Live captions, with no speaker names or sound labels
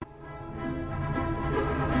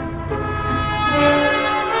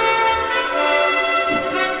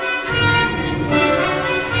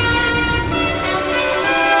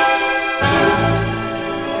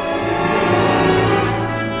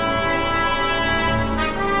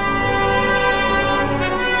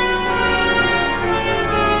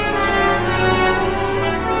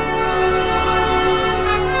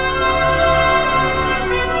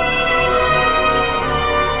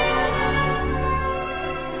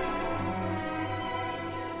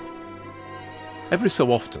Every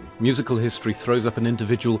so often, musical history throws up an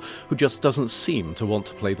individual who just doesn't seem to want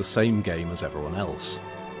to play the same game as everyone else.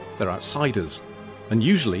 They're outsiders, and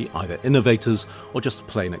usually either innovators or just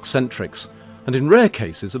plain eccentrics, and in rare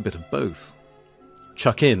cases a bit of both.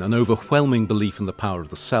 Chuck in an overwhelming belief in the power of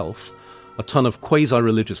the self, a ton of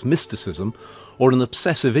quasi-religious mysticism, or an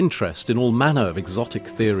obsessive interest in all manner of exotic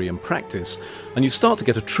theory and practice, and you start to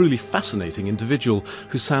get a truly fascinating individual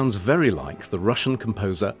who sounds very like the Russian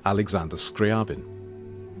composer Alexander Scriabin.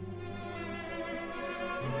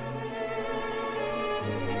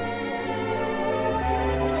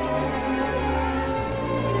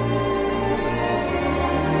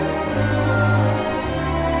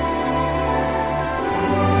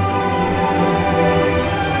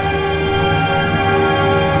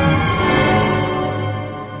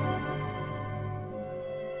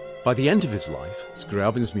 By the end of his life,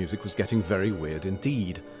 Scriabin's music was getting very weird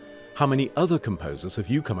indeed. How many other composers have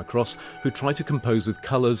you come across who try to compose with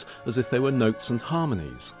colours as if they were notes and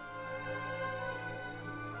harmonies?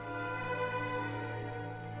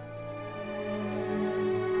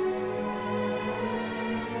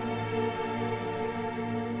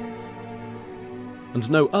 And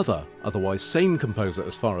no other, otherwise sane composer,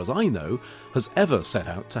 as far as I know, has ever set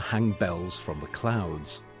out to hang bells from the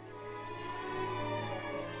clouds.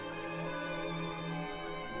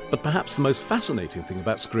 But perhaps the most fascinating thing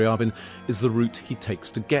about Scriabin is the route he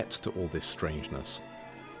takes to get to all this strangeness.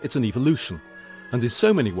 It's an evolution, and in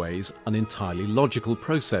so many ways an entirely logical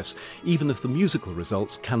process, even if the musical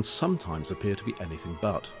results can sometimes appear to be anything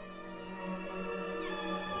but.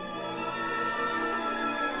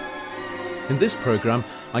 In this programme,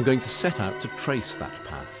 I'm going to set out to trace that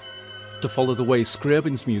path, to follow the way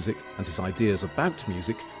Scriabin's music and his ideas about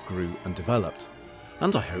music grew and developed.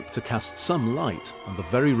 And I hope to cast some light on the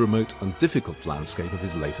very remote and difficult landscape of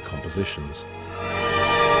his later compositions.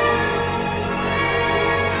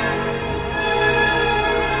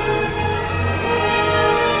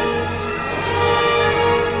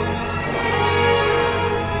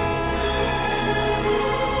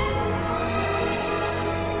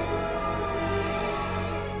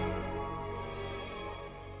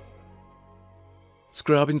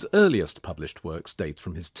 Scriabin's earliest published works date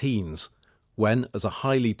from his teens, when, as a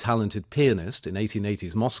highly talented pianist in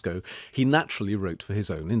 1880s Moscow, he naturally wrote for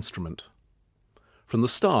his own instrument. From the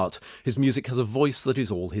start, his music has a voice that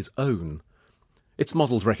is all his own. It's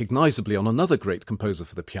modelled recognisably on another great composer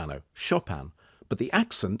for the piano, Chopin, but the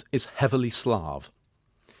accent is heavily Slav.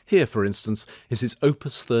 Here, for instance, is his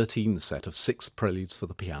Opus 13 set of 6 preludes for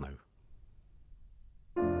the piano.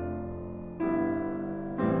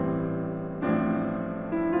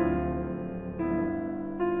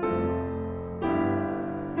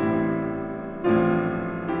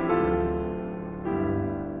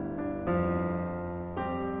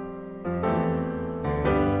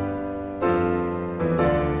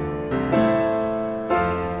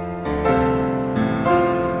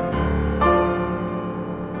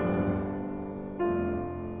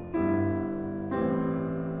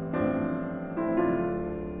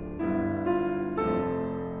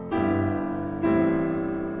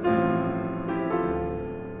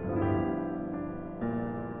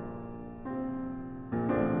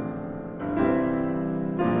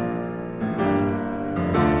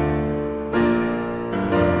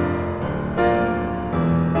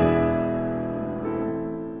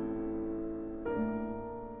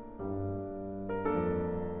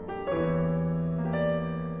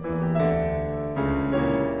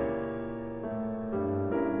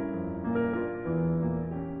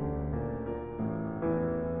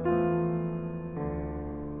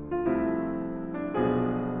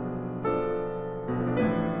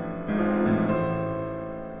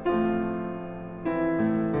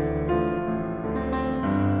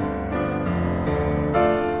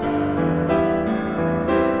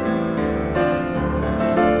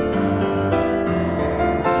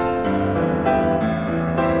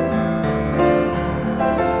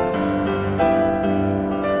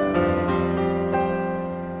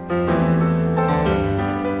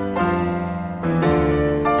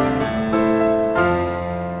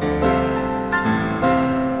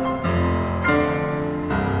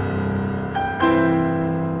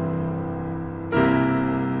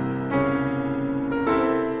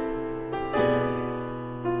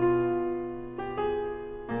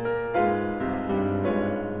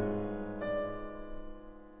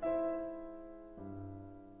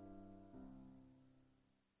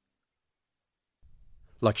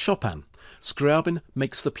 Like Chopin, Scriabin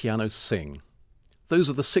makes the piano sing. Those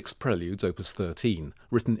are the 6 preludes, Opus 13,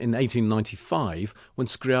 written in 1895 when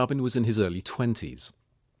Scriabin was in his early 20s.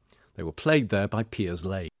 They were played there by Piers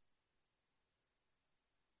Lay.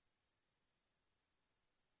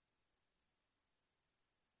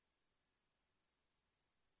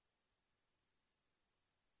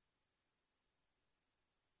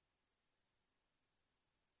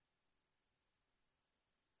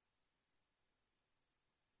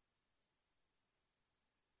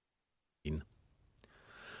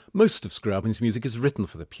 Most of Scriabin's music is written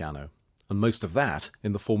for the piano, and most of that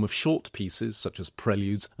in the form of short pieces such as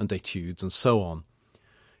preludes and etudes and so on.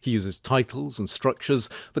 He uses titles and structures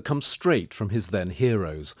that come straight from his then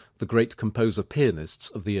heroes, the great composer-pianists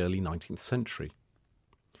of the early 19th century.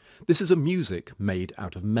 This is a music made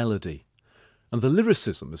out of melody, and the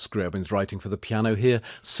lyricism of Scriabin's writing for the piano here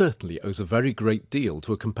certainly owes a very great deal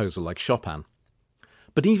to a composer like Chopin.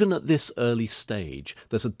 But even at this early stage,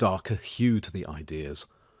 there's a darker hue to the ideas,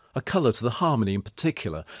 a colour to the harmony in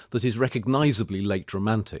particular that is recognisably late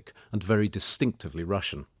Romantic and very distinctively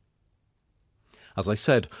Russian. As I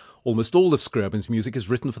said, almost all of Scriabin's music is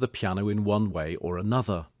written for the piano in one way or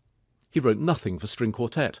another. He wrote nothing for string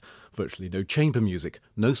quartet, virtually no chamber music,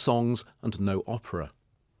 no songs and no opera.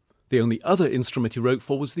 The only other instrument he wrote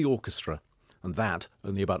for was the orchestra, and that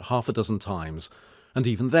only about half a dozen times, and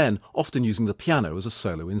even then often using the piano as a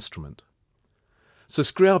solo instrument. So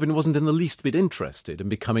Scriabin wasn't in the least bit interested in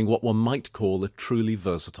becoming what one might call a truly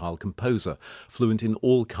versatile composer, fluent in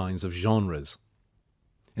all kinds of genres.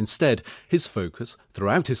 Instead, his focus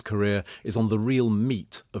throughout his career is on the real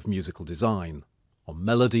meat of musical design, on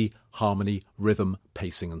melody, harmony, rhythm,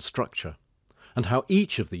 pacing and structure, and how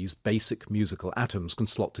each of these basic musical atoms can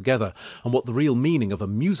slot together, and what the real meaning of a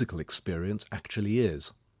musical experience actually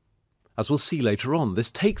is. As we'll see later on,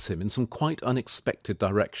 this takes him in some quite unexpected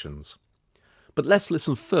directions. But let's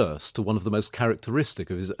listen first to one of the most characteristic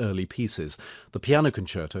of his early pieces, the Piano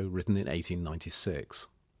Concerto written in 1896.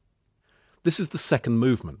 This is the second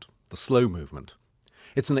movement, the slow movement.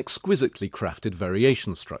 It's an exquisitely crafted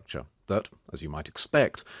variation structure that, as you might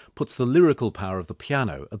expect, puts the lyrical power of the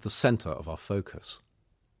piano at the centre of our focus.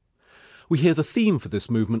 We hear the theme for this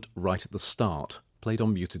movement right at the start, played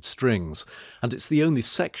on muted strings, and it's the only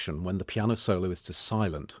section when the piano soloist is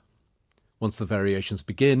silent. Once the variations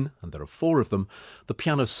begin, and there are 4 of them, the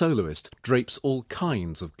piano soloist drapes all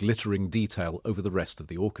kinds of glittering detail over the rest of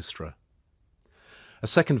the orchestra. A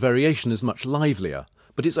second variation is much livelier,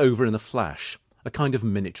 but it's over in a flash, a kind of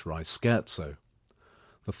miniaturized scherzo.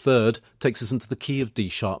 The third takes us into the key of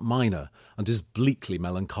D-sharp minor and is bleakly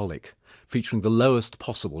melancholic, featuring the lowest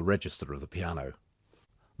possible register of the piano.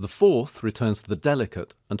 The fourth returns to the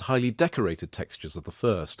delicate and highly decorated textures of the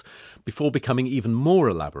first, before becoming even more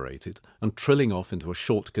elaborated and trilling off into a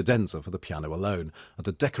short cadenza for the piano alone and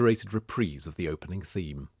a decorated reprise of the opening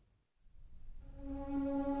theme.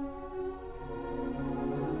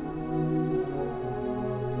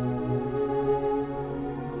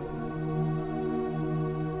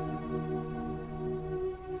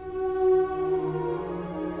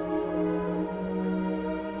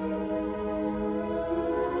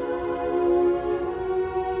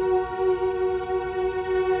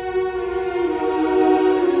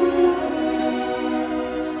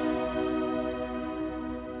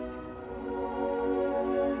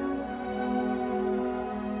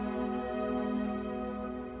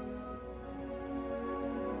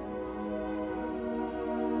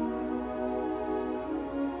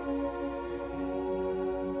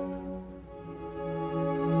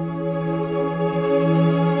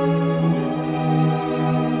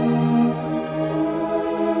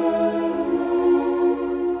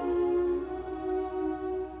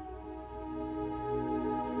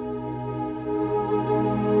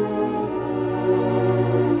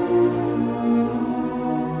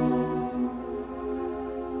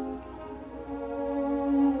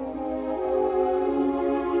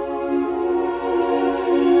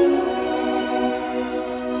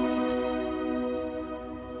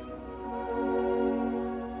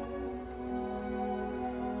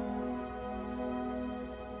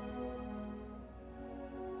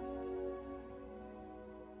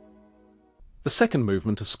 The second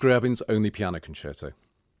movement of Scriabin's only piano concerto,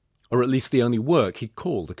 or at least the only work he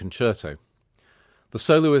called a concerto. The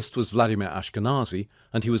soloist was Vladimir Ashkenazy,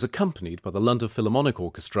 and he was accompanied by the London Philharmonic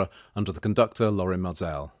Orchestra under the conductor Lorin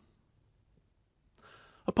Maazel.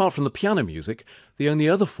 Apart from the piano music, the only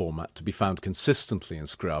other format to be found consistently in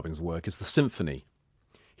Scriabin's work is the symphony.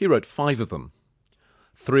 He wrote 5 of them.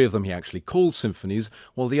 3 of them he actually called symphonies,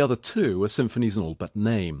 while the other 2 are symphonies in all but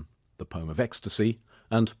name, the Poem of Ecstasy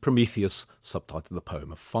and Prometheus, subtitled The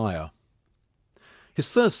Poem of Fire. His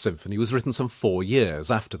first symphony was written some 4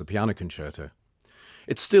 years after the piano concerto.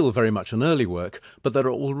 It's still very much an early work, but there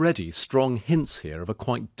are already strong hints here of a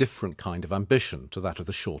quite different kind of ambition to that of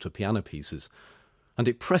the shorter piano pieces, and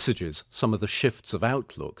it presages some of the shifts of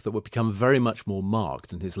outlook that would become very much more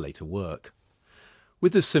marked in his later work.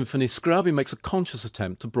 With this symphony, Scriabin makes a conscious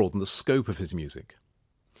attempt to broaden the scope of his music.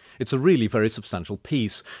 It's a really very substantial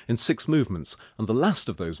piece in 6 movements, and the last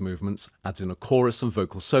of those movements adds in a chorus and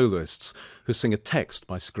vocal soloists who sing a text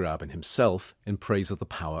by Scriabin himself in praise of the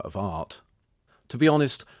power of art. To be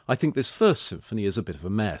honest, I think this first symphony is a bit of a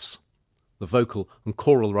mess. The vocal and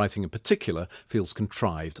choral writing in particular feels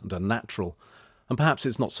contrived and unnatural, and perhaps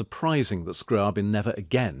it's not surprising that Scriabin never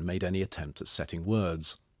again made any attempt at setting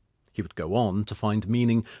words. He would go on to find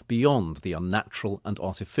meaning beyond the unnatural and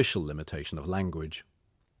artificial limitation of language.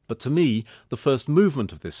 But to me, the first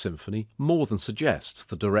movement of this symphony more than suggests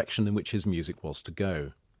the direction in which his music was to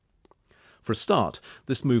go. For a start,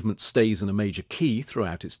 this movement stays in a major key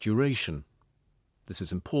throughout its duration. This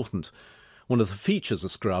is important. One of the features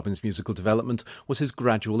of Scriabin's musical development was his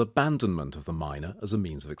gradual abandonment of the minor as a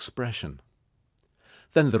means of expression.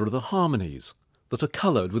 Then there are the harmonies, that are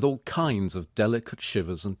coloured with all kinds of delicate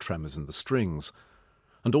shivers and tremors in the strings,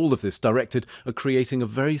 and all of this directed at creating a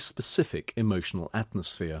very specific emotional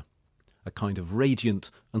atmosphere, a kind of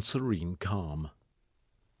radiant and serene calm.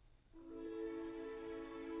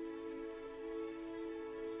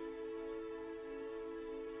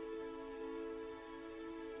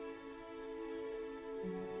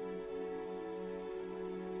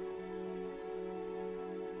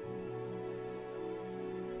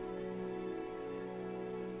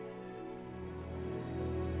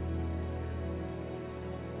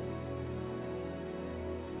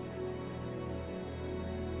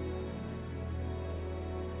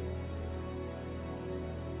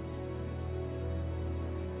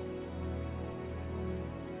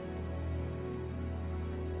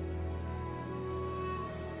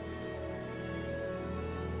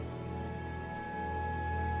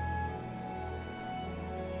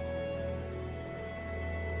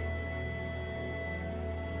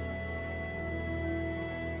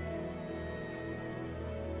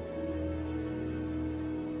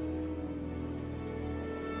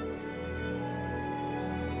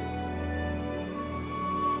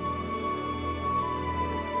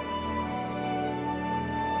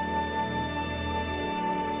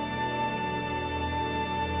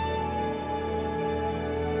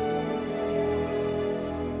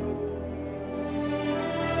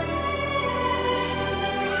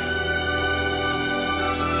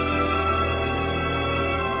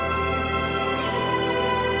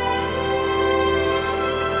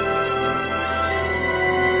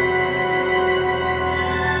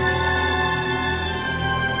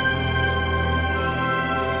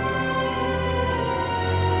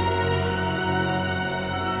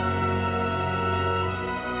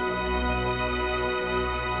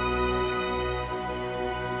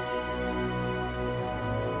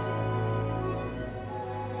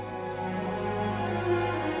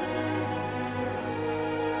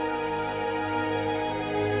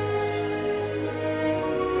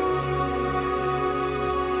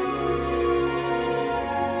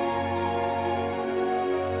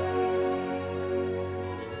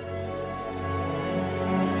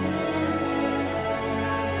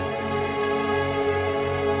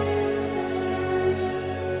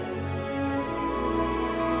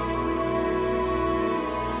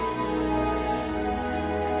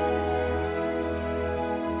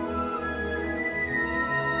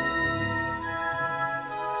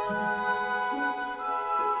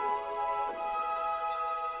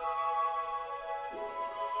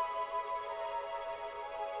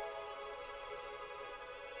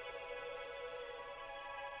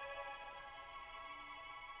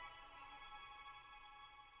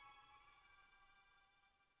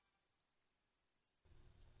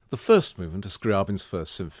 The first movement of Scriabin's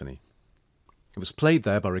First Symphony. It was played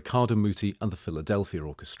there by Riccardo Muti and the Philadelphia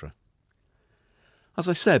Orchestra. As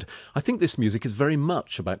I said, I think this music is very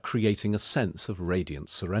much about creating a sense of radiant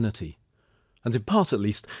serenity. And in part at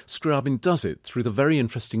least, Scriabin does it through the very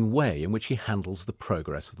interesting way in which he handles the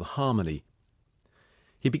progress of the harmony.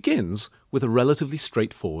 He begins with a relatively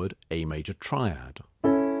straightforward A major triad.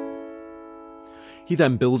 He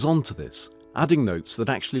then builds onto this, adding notes that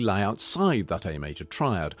actually lie outside that A major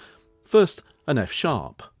triad. First, an F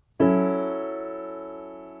sharp,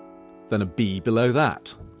 then a B below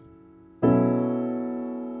that,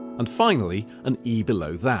 and finally an E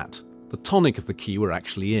below that, the tonic of the key we're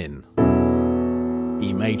actually in,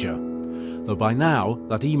 E major, though by now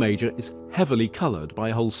that E major is heavily coloured by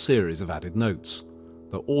a whole series of added notes,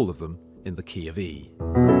 though all of them in the key of E.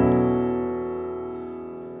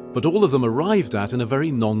 But all of them arrived at in a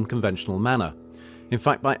very non-conventional manner, in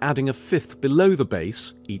fact by adding a fifth below the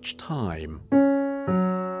bass each time.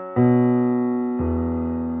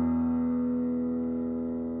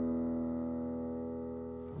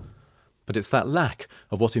 But it's that lack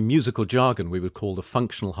of what in musical jargon we would call the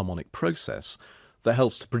functional harmonic process that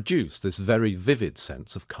helps to produce this very vivid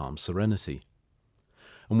sense of calm serenity.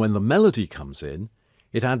 And when the melody comes in,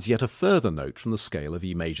 it adds yet a further note from the scale of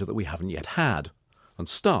E major that we haven't yet had, and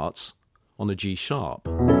starts on a G sharp.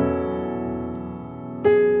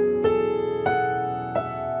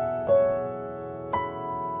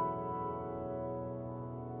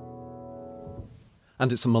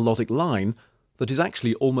 And it's a melodic line that is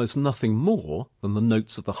actually almost nothing more than the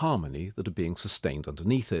notes of the harmony that are being sustained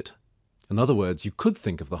underneath it. In other words, you could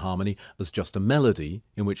think of the harmony as just a melody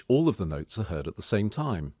in which all of the notes are heard at the same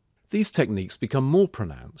time. These techniques become more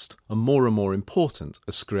pronounced and more important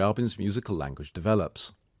as Scriabin's musical language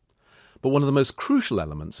develops. But one of the most crucial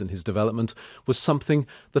elements in his development was something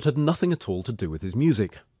that had nothing at all to do with his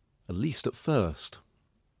music, at least at first.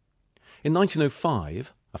 In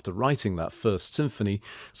 1905, after writing that first symphony,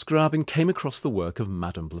 Scriabin came across the work of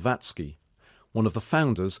Madame Blavatsky, one of the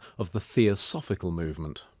founders of the Theosophical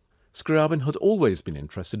movement. Scriabin had always been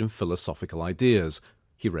interested in philosophical ideas.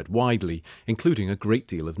 He read widely, including a great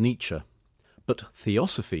deal of Nietzsche. But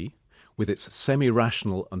Theosophy, with its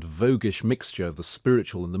semi-rational and voguish mixture of the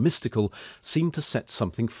spiritual and the mystical, seemed to set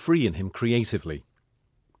something free in him creatively.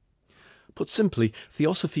 Put simply,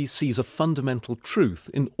 Theosophy sees a fundamental truth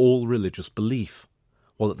in all religious belief,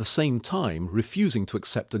 while at the same time refusing to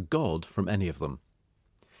accept a God from any of them.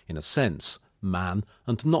 In a sense, man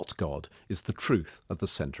and not God is the truth at the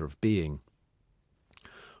centre of being.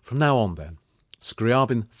 From now on then,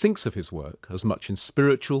 Scriabin thinks of his work as much in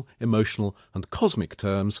spiritual, emotional and cosmic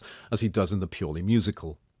terms as he does in the purely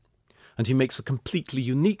musical. And he makes a completely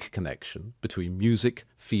unique connection between music,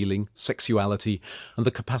 feeling, sexuality and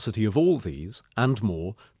the capacity of all these, and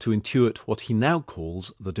more, to intuit what he now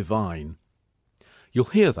calls the divine. You'll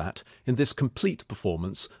hear that in this complete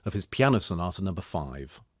performance of his Piano Sonata No.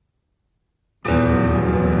 5.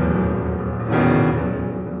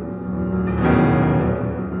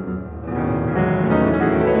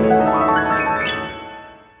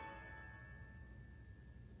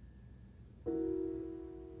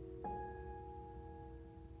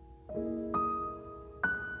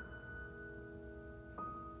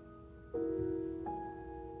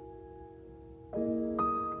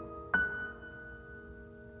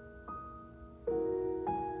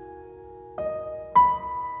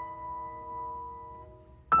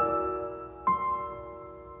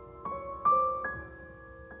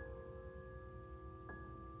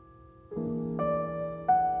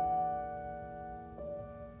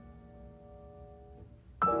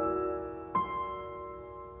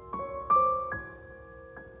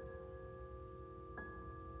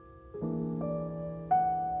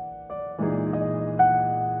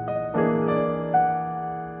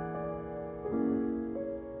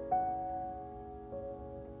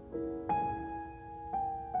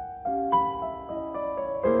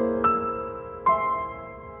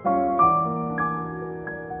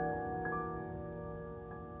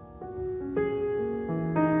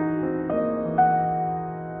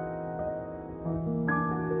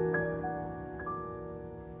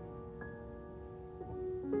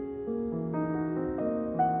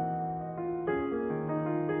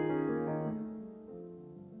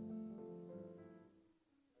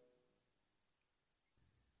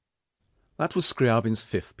 That was Scriabin's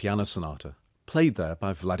fifth piano sonata, played there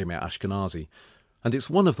by Vladimir Ashkenazy, and it's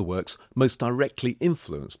one of the works most directly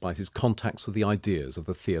influenced by his contacts with the ideas of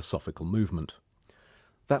the Theosophical movement.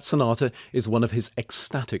 That sonata is one of his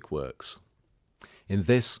ecstatic works. In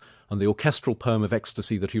this, and the orchestral poem of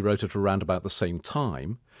ecstasy that he wrote at around about the same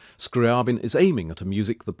time, Scriabin is aiming at a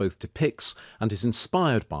music that both depicts and is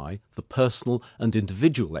inspired by the personal and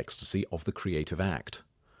individual ecstasy of the creative act.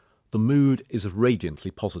 The mood is radiantly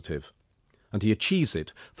positive, and he achieves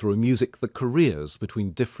it through a music that careers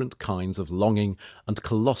between different kinds of longing and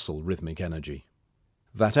colossal rhythmic energy.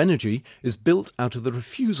 That energy is built out of the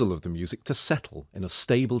refusal of the music to settle in a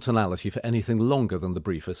stable tonality for anything longer than the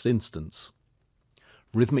briefest instance.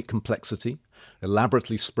 Rhythmic complexity,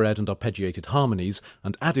 elaborately spread and arpeggiated harmonies,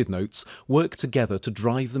 and added notes work together to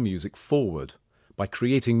drive the music forward by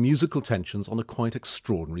creating musical tensions on a quite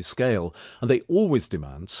extraordinary scale, and they always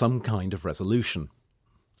demand some kind of resolution.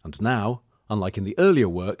 And now, unlike in the earlier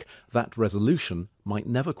work, that resolution might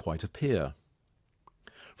never quite appear.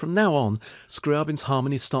 From now on, Scriabin's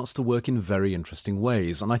harmony starts to work in very interesting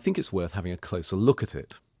ways, and I think it's worth having a closer look at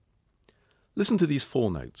it. Listen to these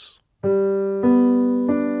four notes.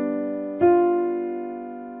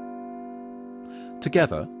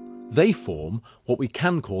 Together, they form what we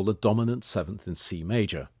can call a dominant seventh in C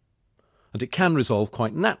major, and it can resolve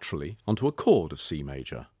quite naturally onto a chord of C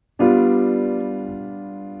major.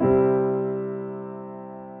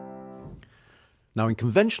 Now, in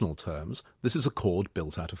conventional terms, this is a chord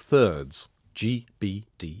built out of thirds, G, B,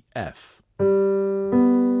 D, F.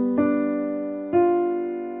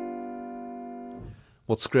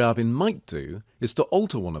 What Scriabin might do is to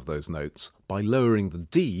alter one of those notes by lowering the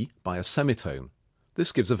D by a semitone.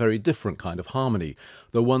 This gives a very different kind of harmony,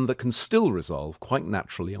 though one that can still resolve quite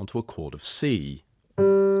naturally onto a chord of C.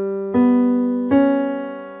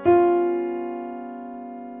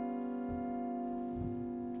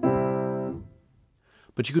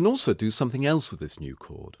 But you can also do something else with this new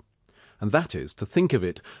chord, and that is to think of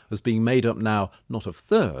it as being made up now not of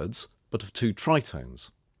thirds, but of two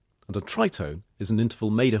tritones. And a tritone is an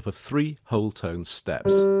interval made up of 3 whole tone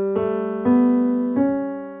steps.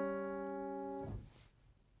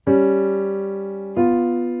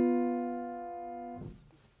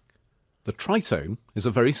 The tritone is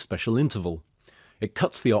a very special interval. It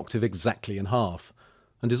cuts the octave exactly in half,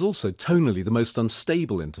 and is also tonally the most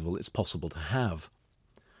unstable interval it's possible to have.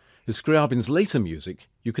 In Scriabin's later music,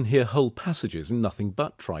 you can hear whole passages in nothing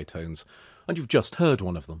but tritones, and you've just heard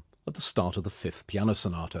one of them at the start of the 5th piano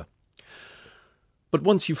sonata. But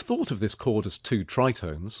once you've thought of this chord as 2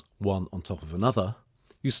 tritones, one on top of another,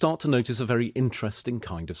 you start to notice a very interesting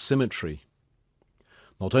kind of symmetry.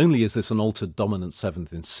 Not only is this an altered dominant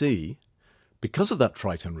 7th in C, because of that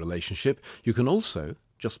tritone relationship, you can also,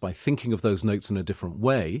 just by thinking of those notes in a different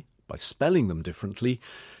way, by spelling them differently,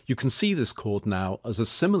 you can see this chord now as a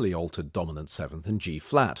similarly altered dominant 7th in G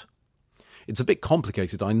flat. It's a bit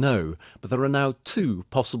complicated, I know, but there are now 2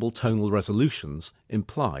 possible tonal resolutions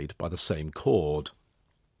implied by the same chord.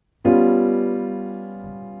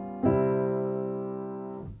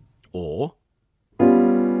 Or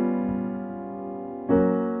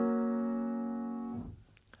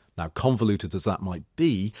now, convoluted as that might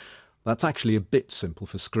be, that's actually a bit simple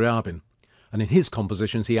for Scriabin, and in his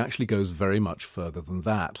compositions he actually goes very much further than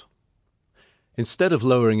that. Instead of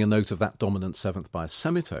lowering a note of that dominant 7th by a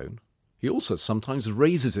semitone, he also sometimes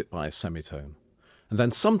raises it by a semitone, and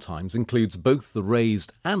then sometimes includes both the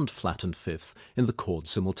raised and flattened 5th in the chord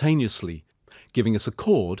simultaneously, giving us a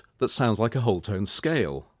chord that sounds like a whole tone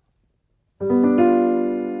scale.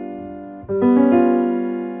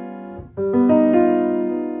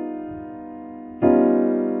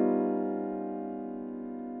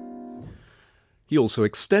 He also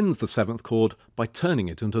extends the 7th chord by turning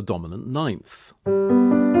it into a dominant 9th,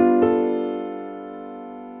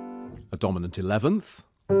 a dominant 11th,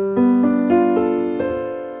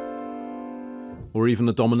 or even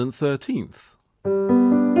a dominant 13th.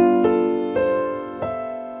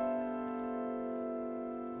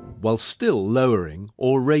 While still lowering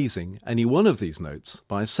or raising any one of these notes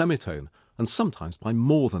by a semitone, and sometimes by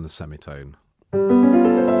more than a semitone.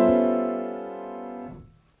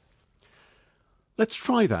 Let's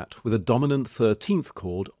try that with a dominant 13th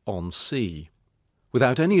chord on C.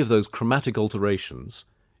 Without any of those chromatic alterations,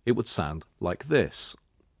 it would sound like this.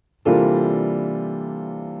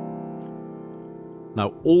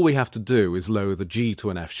 Now, all we have to do is lower the G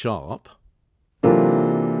to an F sharp,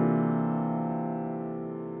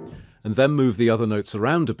 and then move the other notes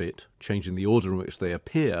around a bit, changing the order in which they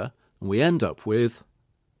appear, and we end up with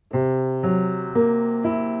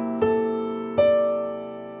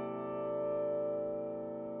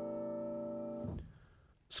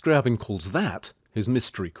Scriabin calls that his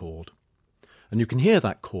mystery chord, and you can hear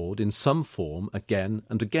that chord in some form again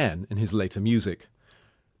and again in his later music.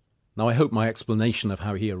 Now, I hope my explanation of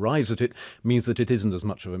how he arrives at it means that it isn't as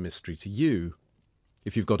much of a mystery to you.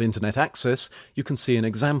 If you've got internet access, you can see an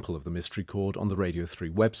example of the mystery chord on the Radio 3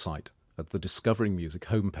 website at the Discovering Music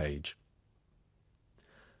homepage.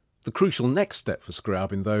 The crucial next step for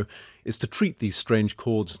Scriabin, though, is to treat these strange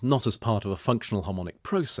chords not as part of a functional harmonic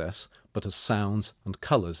process, but as sounds and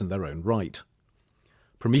colours in their own right.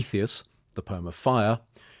 Prometheus, the poem of fire,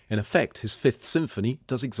 in effect his 5th symphony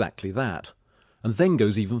does exactly that, and then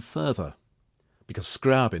goes even further, because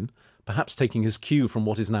Scriabin, perhaps taking his cue from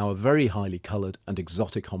what is now a very highly coloured and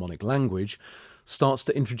exotic harmonic language, starts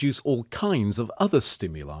to introduce all kinds of other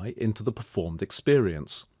stimuli into the performed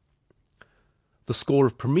experience. The score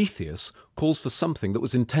of Prometheus calls for something that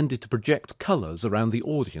was intended to project colours around the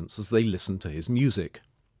audience as they listen to his music.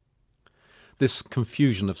 This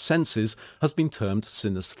confusion of senses has been termed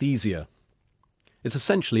synesthesia. It's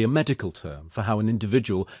essentially a medical term for how an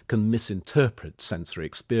individual can misinterpret sensory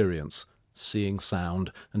experience, seeing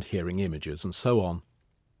sound and hearing images and so on.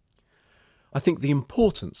 I think the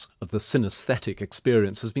importance of the synesthetic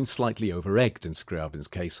experience has been slightly over-egged in Scriabin's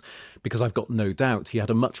case, because I've got no doubt he had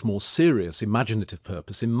a much more serious imaginative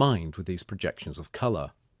purpose in mind with these projections of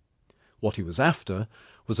colour. What he was after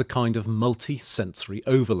was a kind of multi-sensory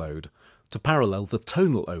overload to parallel the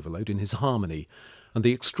tonal overload in his harmony and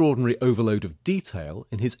the extraordinary overload of detail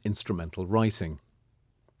in his instrumental writing.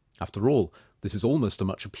 After all, this is almost as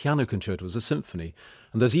much a piano concerto as a symphony,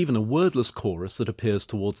 and there's even a wordless chorus that appears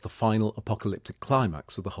towards the final apocalyptic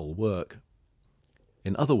climax of the whole work.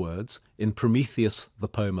 In other words, in Prometheus, the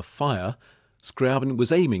poem of fire, Scriabin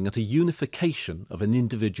was aiming at a unification of an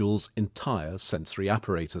individual's entire sensory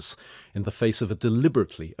apparatus in the face of a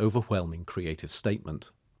deliberately overwhelming creative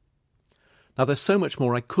statement. Now, there's so much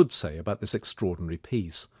more I could say about this extraordinary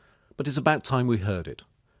piece, but it's about time we heard it,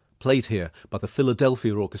 played here by the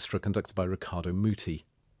Philadelphia Orchestra conducted by Riccardo Muti.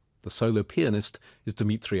 The solo pianist is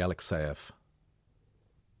Dmitry Alexeyev.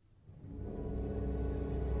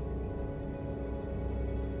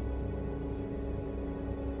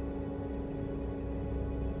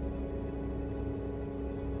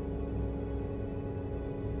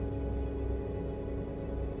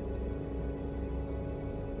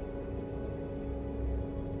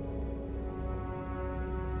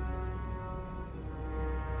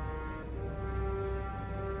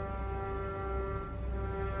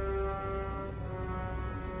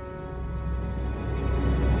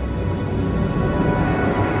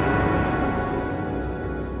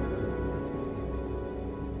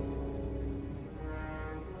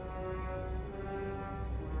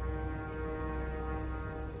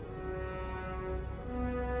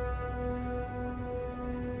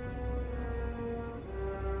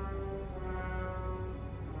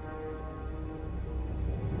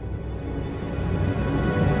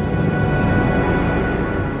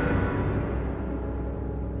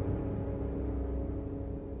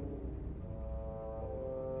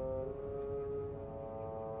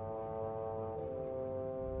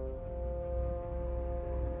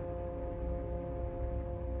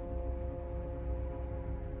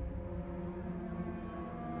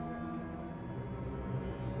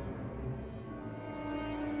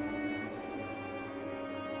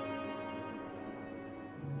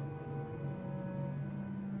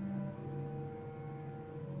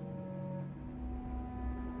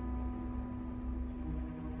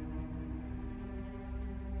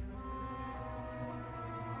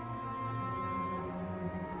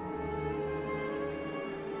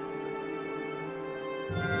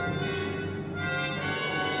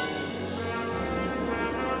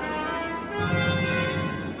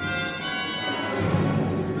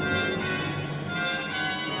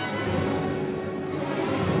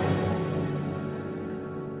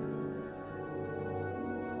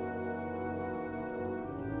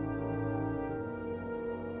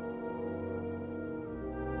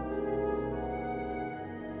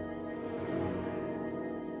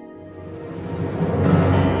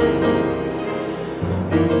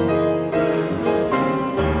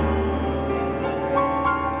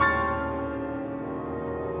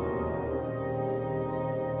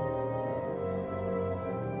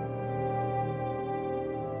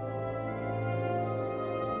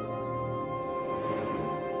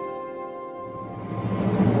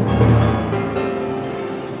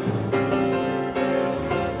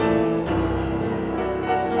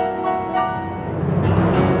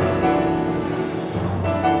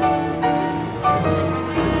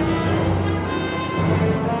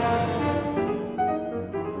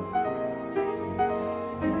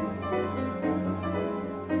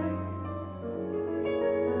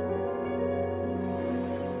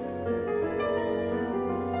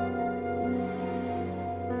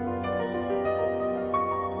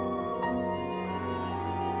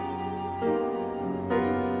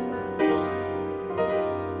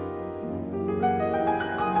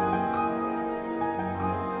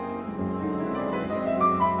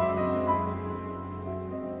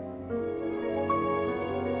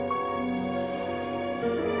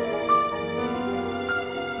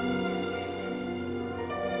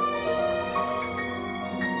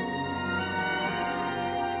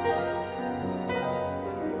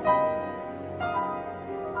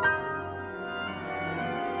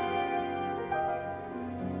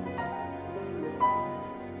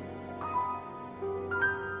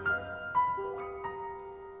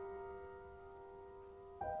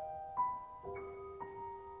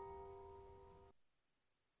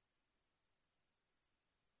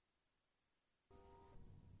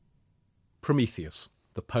 Prometheus,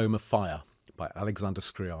 the poem of fire, by Alexander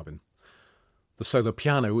Scriabin. The solo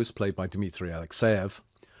piano is played by Dmitry Alexeyev,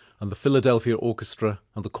 and the Philadelphia Orchestra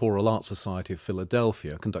and the Choral Art Society of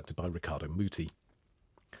Philadelphia conducted by Riccardo Muti.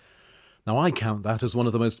 Now, I count that as one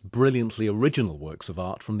of the most brilliantly original works of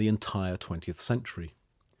art from the entire 20th century.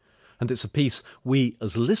 And it's a piece we,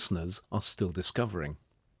 as listeners, are still discovering.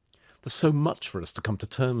 There's so much for us to come to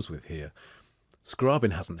terms with here.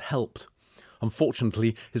 Scriabin hasn't helped.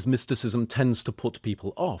 Unfortunately, his mysticism tends to put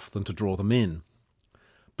people off than to draw them in.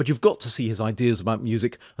 But you've got to see his ideas about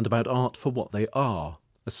music and about art for what they are,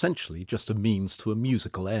 essentially just a means to a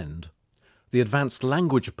musical end. The advanced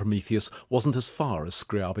language of Prometheus wasn't as far as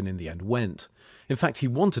Scriabin in the end went. In fact, he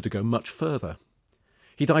wanted to go much further.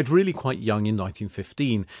 He died really quite young in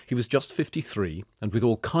 1915. He was just 53, and with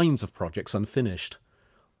all kinds of projects unfinished.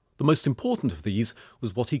 The most important of these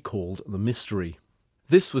was what he called the mystery.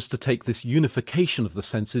 This was to take this unification of the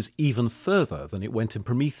senses even further than it went in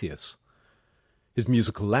Prometheus. His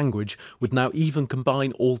musical language would now even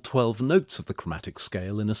combine all 12 notes of the chromatic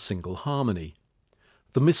scale in a single harmony.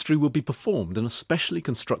 The mystery would be performed in a specially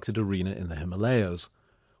constructed arena in the Himalayas,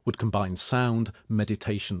 would combine sound,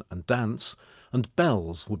 meditation and dance, and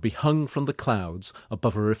bells would be hung from the clouds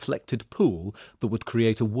above a reflected pool that would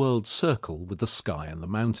create a world circle with the sky and the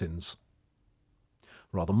mountains.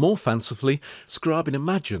 Rather more fancifully, Scriabin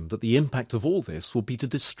imagined that the impact of all this would be to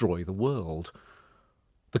destroy the world.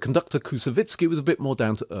 The conductor Kusevitsky was a bit more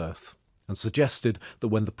down to earth, and suggested that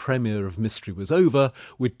when the premiere of Mystery was over,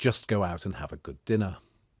 we'd just go out and have a good dinner.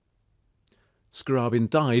 Scriabin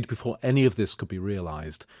died before any of this could be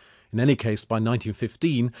realised. In any case, by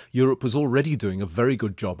 1915, Europe was already doing a very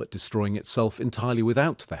good job at destroying itself entirely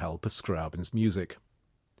without the help of Scriabin's music.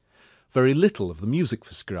 Very little of the music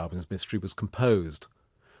for Scriabin's Mystery was composed,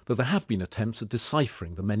 though there have been attempts at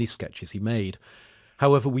deciphering the many sketches he made.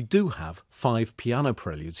 However, we do have 5 piano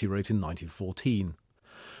preludes he wrote in 1914,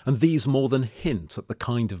 and these more than hint at the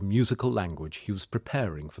kind of musical language he was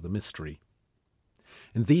preparing for the Mystery.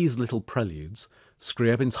 In these little preludes,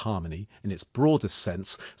 Scriabin's harmony, in its broadest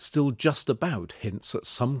sense, still just about hints at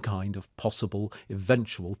some kind of possible,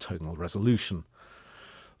 eventual tonal resolution,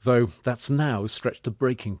 though that's now stretched to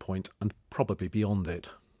breaking point and probably beyond it.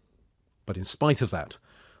 But in spite of that,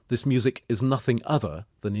 this music is nothing other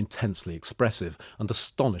than intensely expressive and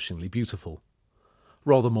astonishingly beautiful.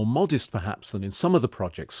 Rather more modest, perhaps, than in some of the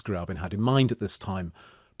projects Scriabin had in mind at this time,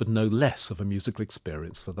 but no less of a musical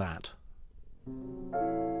experience for that.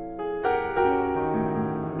 Mm-hmm.